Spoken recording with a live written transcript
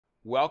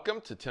Welcome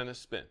to Tennis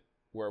Spin,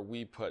 where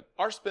we put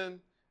our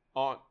spin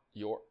on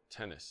your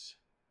tennis.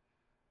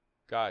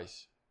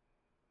 Guys,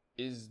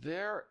 is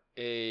there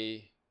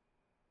a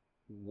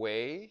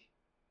way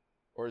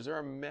or is there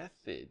a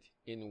method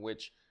in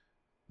which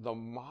the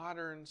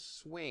modern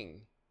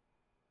swing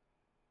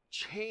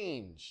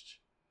changed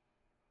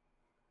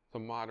the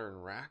modern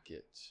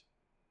racket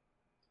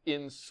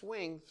in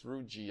swing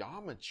through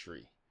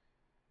geometry?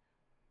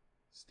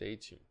 Stay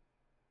tuned.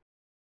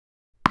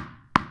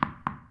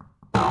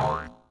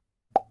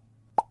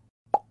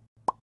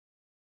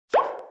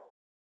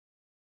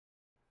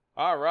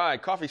 All right,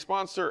 coffee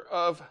sponsor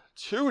of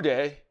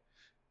today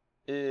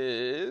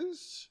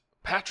is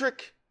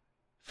Patrick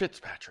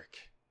Fitzpatrick.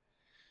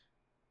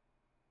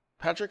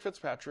 Patrick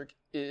Fitzpatrick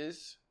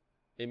is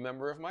a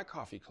member of my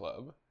coffee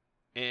club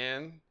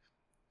and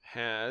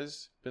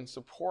has been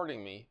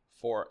supporting me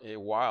for a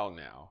while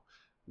now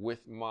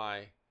with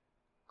my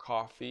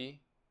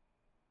coffee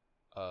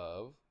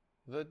of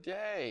the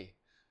day.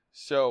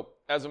 So,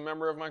 as a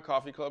member of my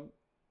coffee club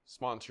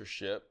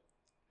sponsorship,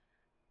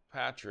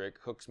 Patrick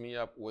hooks me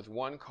up with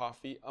one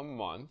coffee a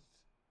month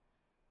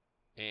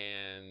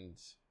and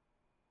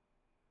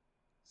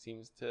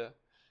seems to,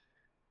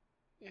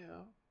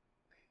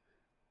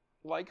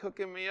 like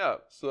hooking me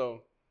up.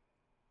 So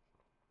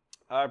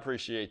I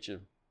appreciate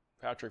you,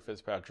 Patrick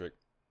Fitzpatrick.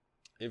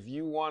 If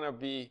you want to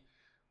be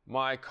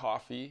my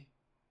coffee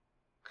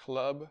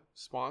club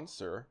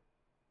sponsor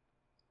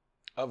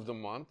of the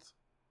month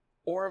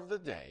or of the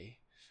day,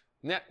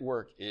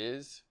 network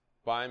is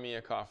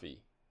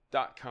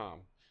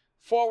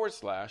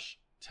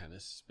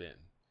buymeacoffee.com/tennis spin.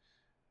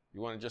 You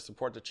want to just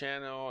support the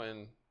channel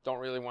and don't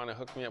really want to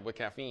hook me up with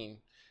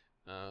caffeine,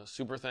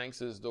 super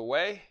thanks is the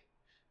way.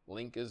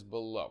 Link is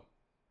below.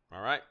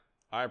 All right.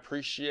 I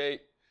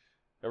appreciate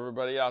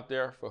everybody out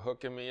there for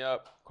hooking me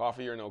up,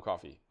 coffee or no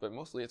coffee, but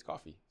mostly it's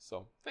coffee.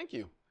 So thank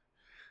you.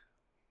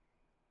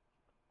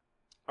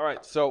 All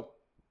right. So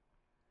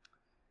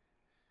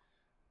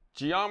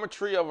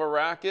geometry of a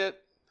racket.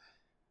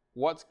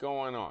 What's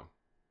going on?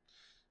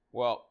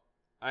 Well,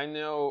 I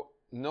know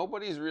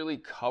nobody's really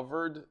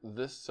covered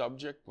this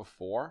subject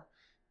before,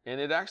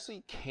 and it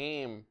actually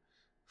came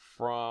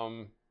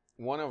from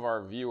one of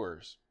our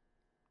viewers.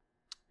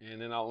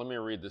 And then let me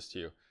read this to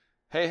you.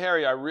 Hey,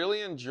 Harry, I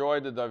really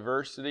enjoyed the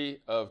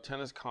diversity of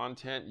tennis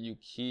content you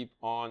keep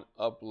on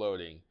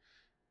uploading.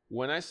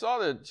 When I saw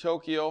the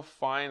Tokyo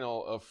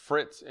final of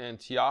Fritz and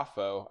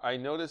Tiafoe, I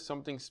noticed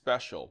something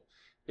special.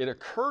 It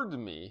occurred to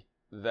me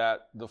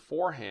that the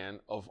forehand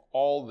of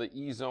all the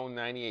E-Zone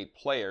 98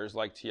 players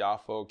like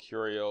Tiafoe,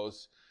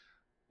 Kyrgios,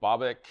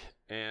 Bobek,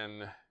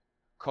 and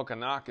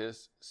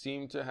Kokkinakis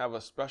seemed to have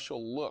a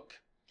special look.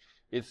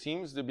 It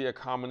seems to be a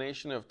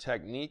combination of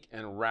technique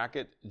and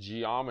racket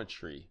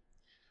geometry.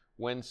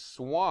 When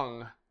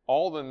swung,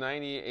 all the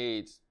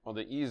 98s, or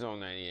the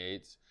E-Zone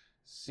 98s,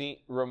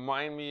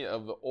 remind me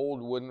of the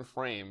old wooden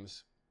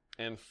frames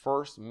and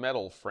first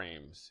metal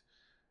frames.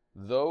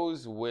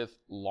 Those with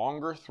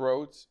longer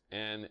throats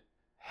and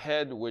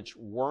head which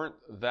weren't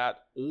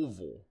that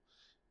oval.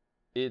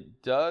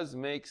 It does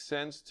make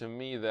sense to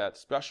me that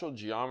special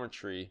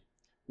geometry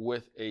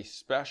with a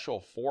special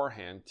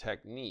forehand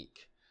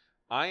technique.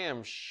 I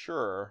am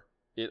sure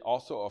it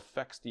also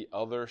affects the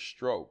other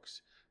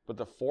strokes, but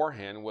the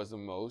forehand was the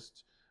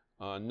most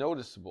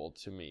noticeable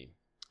to me.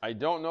 I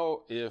don't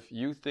know if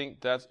you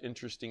think that's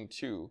interesting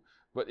too,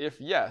 but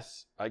if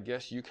yes, I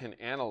guess you can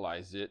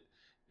analyze it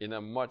in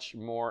a much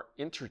more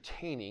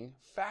entertaining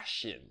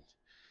fashion.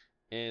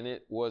 And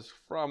it was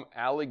from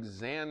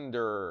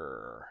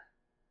Alexander.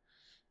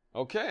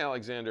 Okay,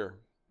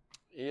 Alexander.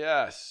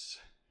 Yes.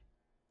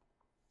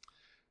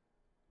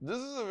 This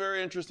is a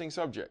very interesting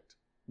subject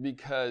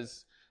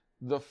because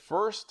the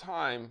first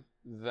time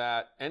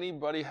that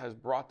anybody has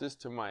brought this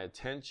to my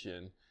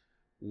attention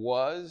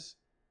was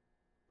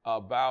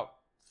about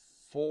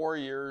 4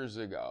 years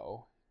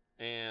ago,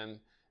 and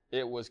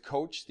it was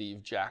Coach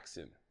Steve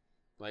Jackson.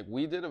 Like,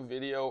 we did a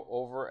video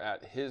over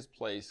at his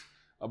place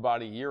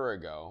about a year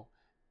ago,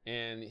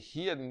 and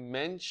he had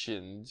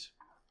mentioned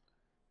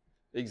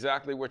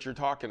exactly what you're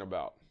talking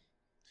about.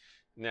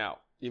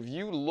 Now, if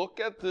you look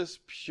at this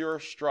pure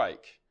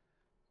strike,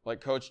 like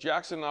Coach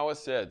Jackson always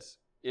says,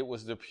 it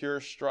was the pure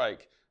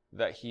strike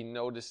that he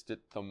noticed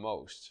it the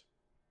most.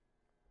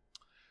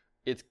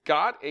 It's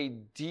got a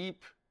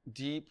deep,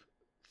 deep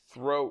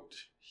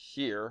throat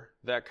here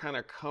that kind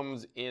of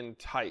comes in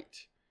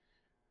tight,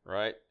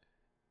 right?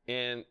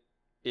 And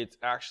it's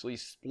actually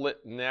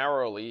split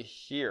narrowly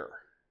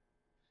here.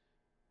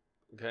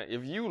 Okay,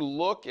 if you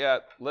look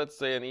at, let's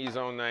say, an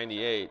E-Zone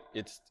 98,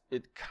 it's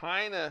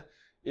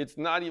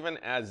not even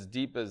as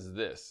deep as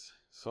this.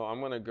 So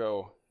I'm going to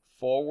go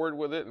forward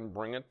with it and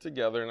bring it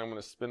together, and I'm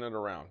going to spin it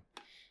around.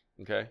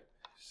 Okay,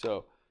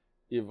 so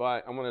I'm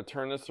going to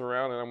turn this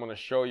around, and I'm going to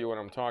show you what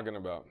I'm talking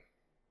about.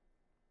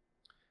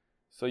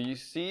 So you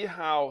see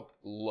how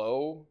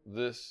low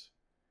this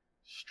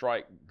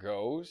strike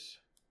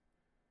goes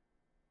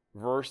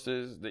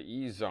versus the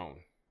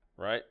E-Zone,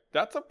 right?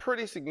 That's a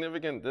pretty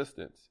significant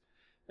distance.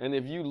 And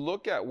if you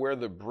look at where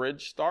the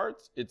bridge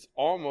starts, it's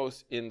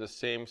almost in the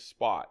same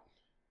spot.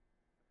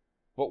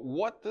 But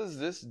what does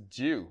this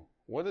do?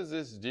 What does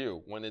this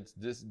do when it's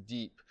this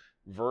deep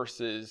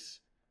versus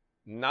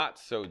not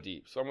so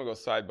deep? So I'm going to go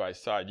side by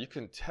side. You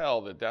can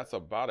tell that that's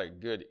about a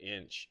good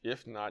inch,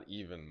 if not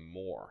even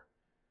more.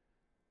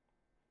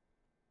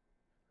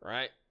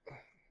 Right?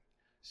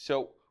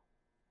 So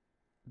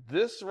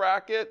this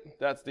racket,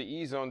 that's the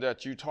E-zone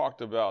that you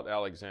talked about,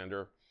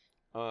 Alexander,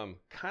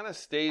 kind of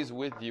stays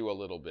with you a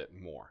little bit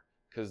more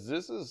because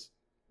this is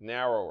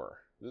narrower.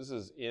 This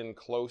is in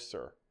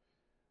closer.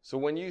 So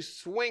when you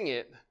swing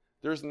it,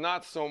 there's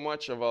not so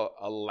much of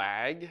a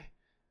lag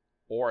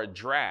or a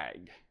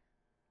drag.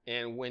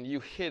 And when you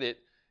hit it,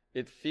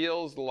 it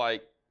feels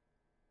like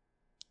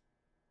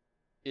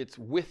it's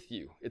with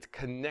you. It's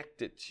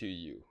connected to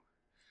you.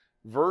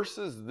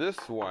 Versus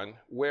this one,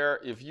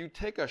 where if you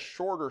take a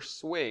shorter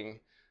swing,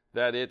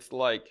 that it's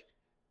like,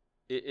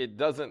 it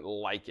doesn't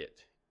like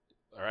it.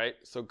 All right?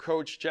 So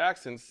Coach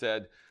Jackson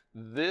said,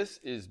 this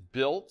is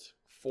built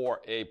for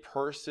a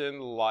person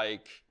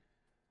like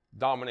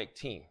Dominic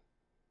Thiem,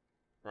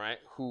 right?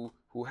 Who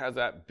has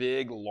that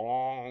big,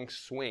 long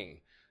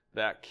swing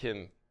that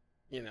can,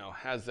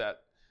 has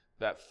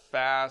that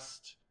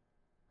fast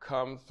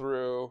come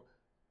through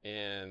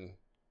and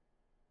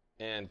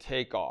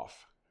take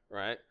off,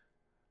 right?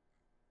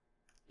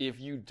 If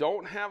you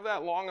don't have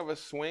that long of a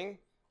swing,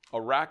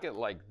 a racket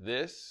like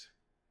this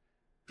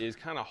is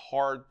kind of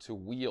hard to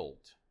wield.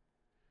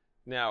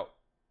 Now,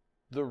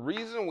 the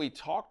reason we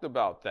talked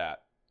about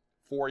that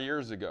 4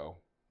 years ago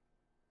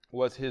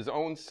was his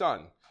own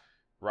son,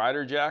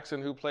 Ryder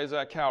Jackson, who plays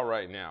at Cal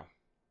right now.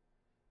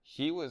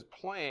 He was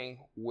playing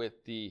with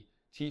the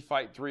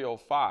T-Fight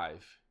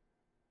 305,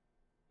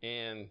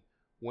 and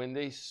when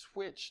they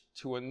switched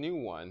to a new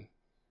one,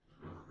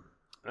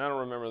 I don't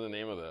remember the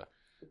name of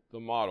the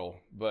model,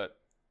 but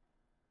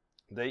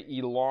they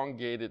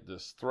elongated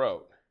this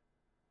throat,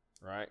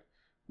 right?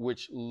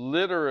 Which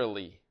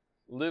literally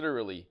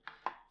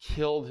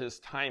killed his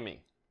timing.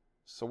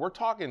 So we're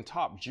talking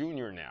top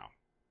junior now.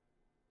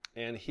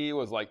 And he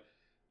was like,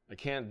 I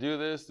can't do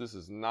this. This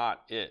is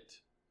not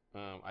it.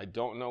 I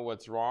don't know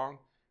what's wrong.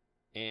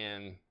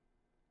 And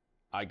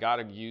I got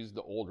to use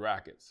the old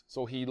rackets.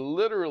 So he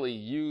literally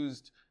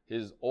used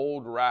his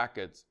old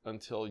rackets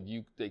until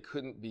they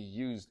couldn't be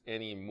used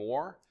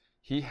anymore.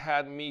 He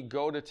had me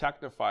go to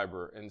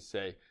Technofiber and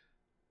say,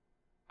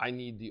 I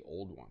need the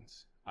old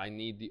ones. I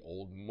need the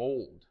old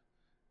mold.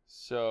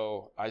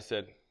 So I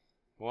said,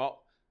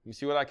 well, let me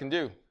see what I can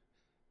do.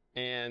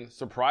 And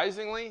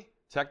surprisingly,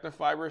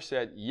 Technofiber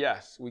said,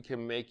 yes, we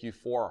can make you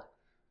 4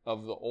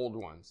 of the old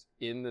ones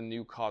in the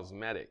new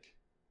cosmetic.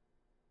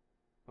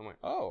 I'm like,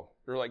 oh.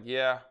 They're like,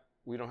 yeah,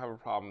 we don't have a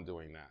problem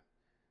doing that.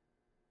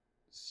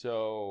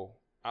 So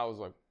I was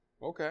like,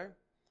 okay.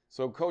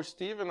 So Coach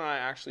Steve and I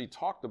actually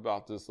talked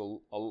about this a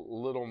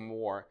little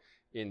more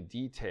in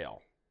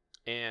detail.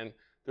 And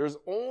there's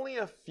only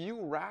a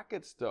few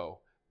rackets,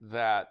 though,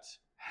 that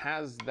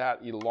has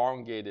that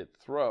elongated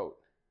throat.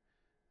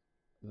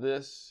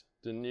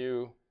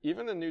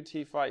 Even the new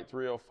T-Fight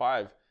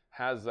 305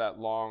 has that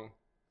long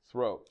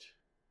throat.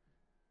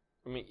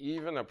 I mean,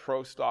 even a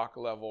pro stock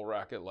level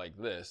racket like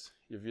this,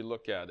 if you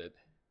look at it,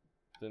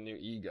 the new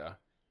EGA,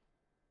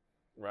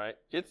 right?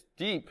 It's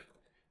deep.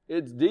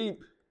 It's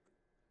deep.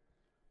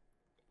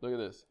 Look at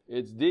this.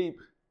 It's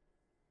deep.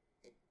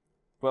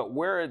 But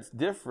where it's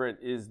different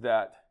is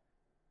that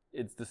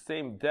it's the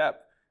same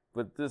depth,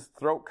 but this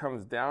throat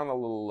comes down a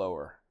little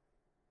lower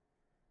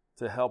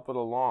to help it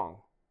along.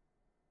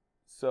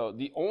 So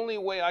the only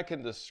way I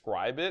can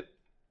describe it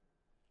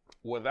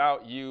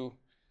without you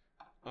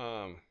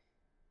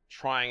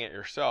trying it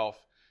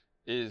yourself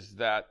is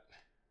that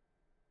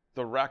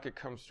the racket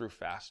comes through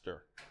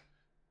faster.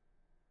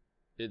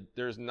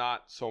 There's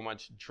not so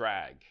much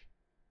drag.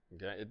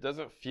 Okay? It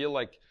doesn't feel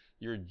like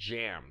you're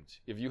jammed.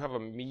 If you have a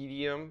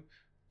medium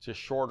to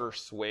shorter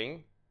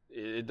swing,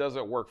 it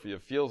doesn't work for you.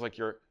 It feels like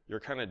you're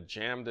kind of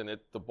jammed and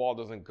the ball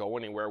doesn't go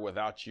anywhere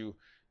without you,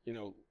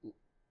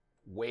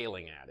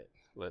 wailing at it,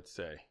 let's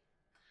say.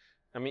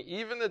 I mean,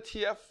 even the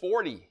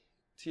TF40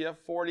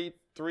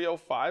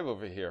 305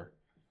 over here,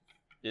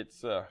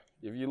 it's,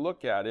 if you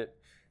look at it,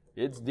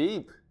 it's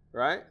deep,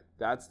 right?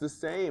 That's the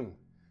same.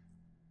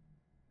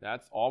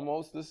 That's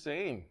almost the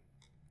same,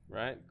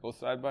 right? Go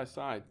side by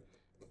side.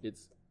 It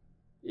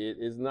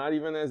is not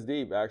even as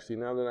deep, actually,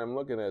 now that I'm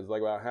looking at it. It's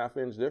like about a ½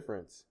 inch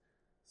difference.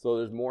 So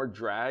there's more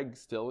drag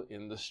still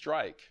in the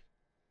strike.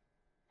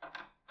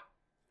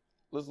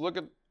 Let's look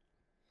at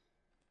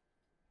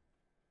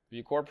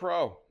V-Core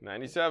Pro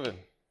 97.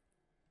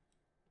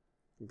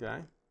 Okay.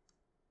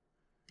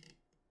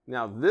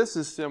 Now this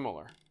is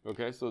similar.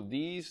 Okay, so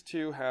these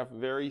two have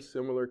very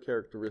similar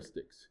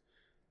characteristics,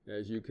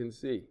 as you can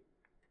see.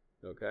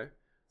 Okay,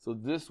 so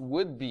this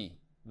would be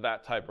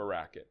that type of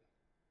racket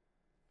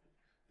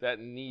that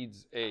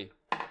needs a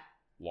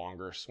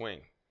longer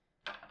swing.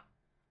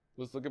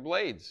 Let's look at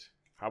blades.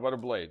 How about a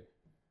blade?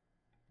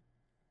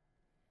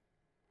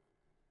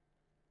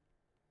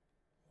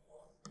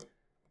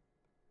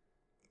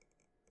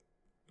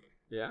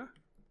 Yeah?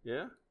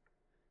 Yeah?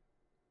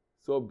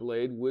 So a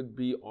blade would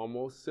be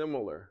almost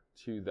similar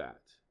to that.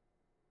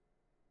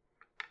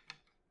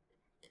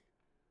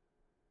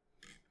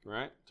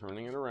 Right?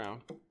 Turning it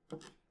around.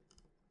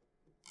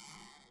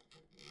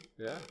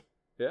 Yeah?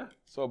 Yeah?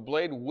 So a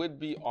blade would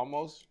be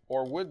almost,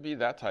 or would be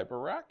that type of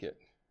racket.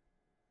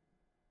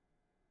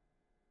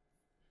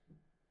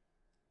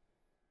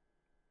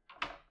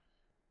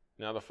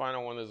 Now the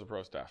final one is a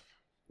pro staff.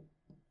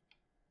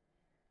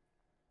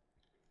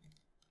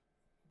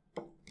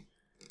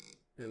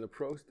 And the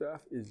pro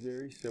staff is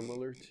very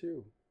similar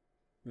too.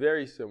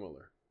 Very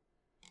similar.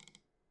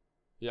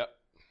 Yep.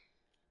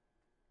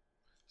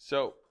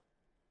 So,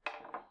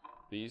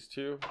 these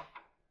two.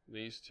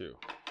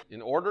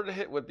 In order to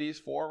hit with these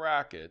 4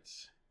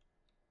 rackets,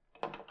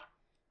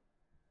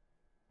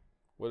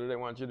 what do they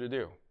want you to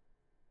do?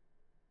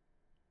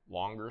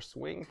 Longer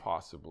swing,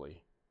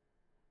 possibly.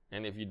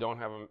 And if you don't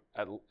have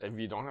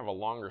a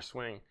longer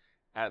swing,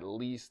 at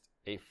least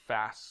a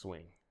fast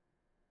swing.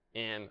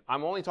 And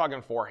I'm only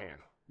talking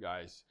forehand,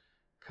 guys,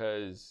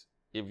 because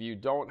if you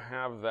don't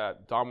have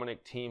that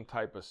Dominic Thiem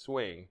type of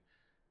swing,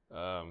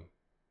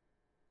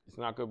 it's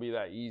not going to be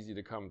that easy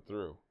to come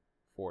through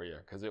for you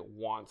because it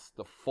wants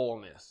the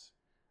fullness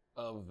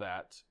of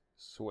that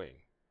swing.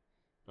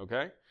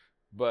 Okay?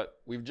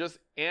 But we've just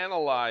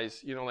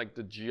analyzed, like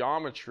the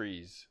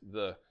geometries,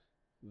 the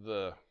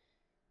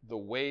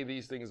way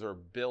these things are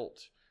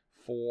built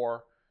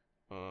for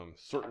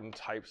certain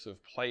types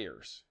of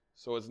players.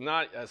 So it's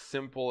not as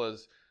simple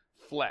as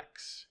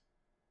flex,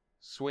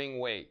 swing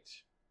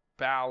weight,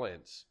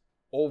 balance,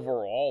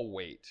 overall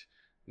weight.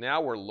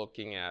 Now we're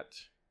looking at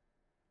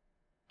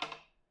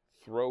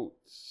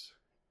throats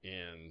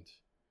and,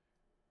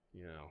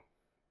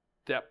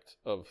 depth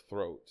of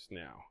throats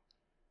now.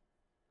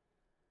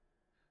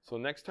 So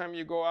next time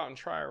you go out and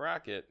try a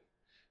racket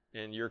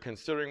and you're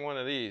considering one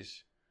of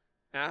these,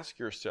 ask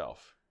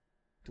yourself,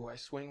 do I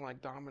swing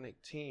like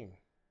Dominic Thiem?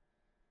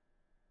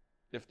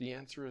 If the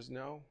answer is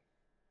no,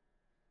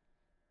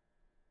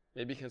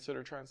 maybe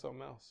consider trying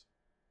something else.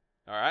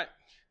 All right?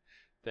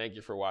 Thank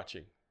you for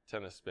watching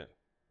Tennis Spin,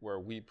 where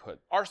we put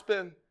our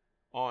spin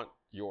on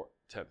your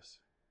tennis.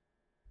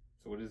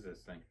 So what is this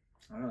thing?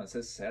 I don't know. It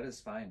says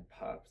satisfying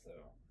pops,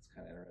 though. It's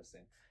kind of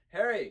interesting.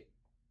 Harry,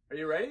 are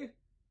you ready?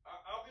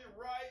 I'll be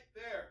right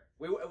there.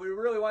 We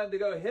really wanted to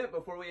go hit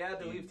before we had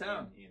to leave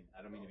town. Ian,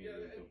 I don't mean to be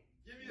rude.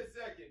 Give me a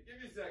second.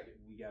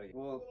 We gotta get.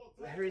 Well,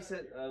 Harry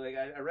said, I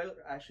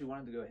actually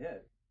wanted to go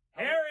hit.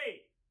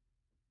 Harry!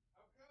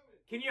 I'm coming.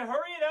 Can you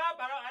hurry it up?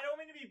 I don't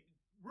mean to be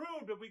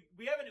rude, but we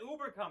have an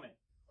Uber coming.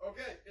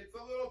 Okay, it's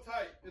a little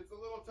tight.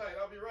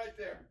 I'll be right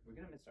there. We're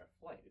gonna miss our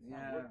flight. It's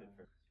not worth it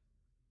for.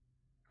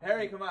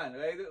 Harry, come on.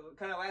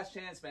 Kind of last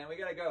chance, man. We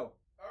gotta go.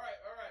 All right.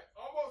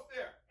 Almost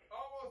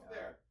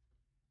there.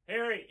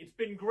 Harry, it's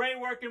been great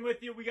working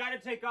with you. We gotta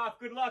take off.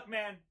 Good luck,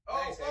 man.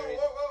 Thanks, Harry.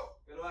 Whoa.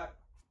 Good luck.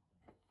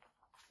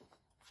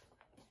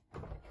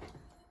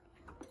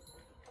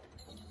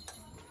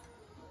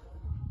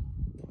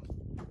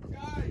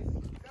 Guys,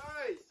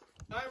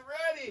 I'm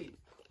ready.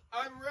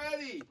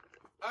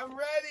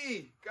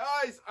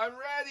 Guys, I'm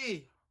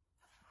ready.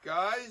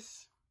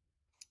 Guys,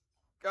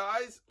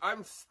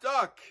 I'm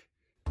stuck.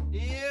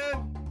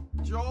 Ian,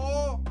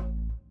 Joel,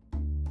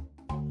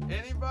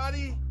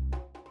 anybody?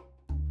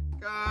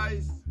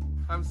 Guys,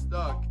 I'm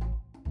stuck.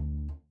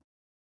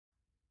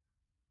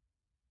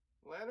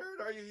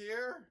 Leonard, are you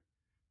here?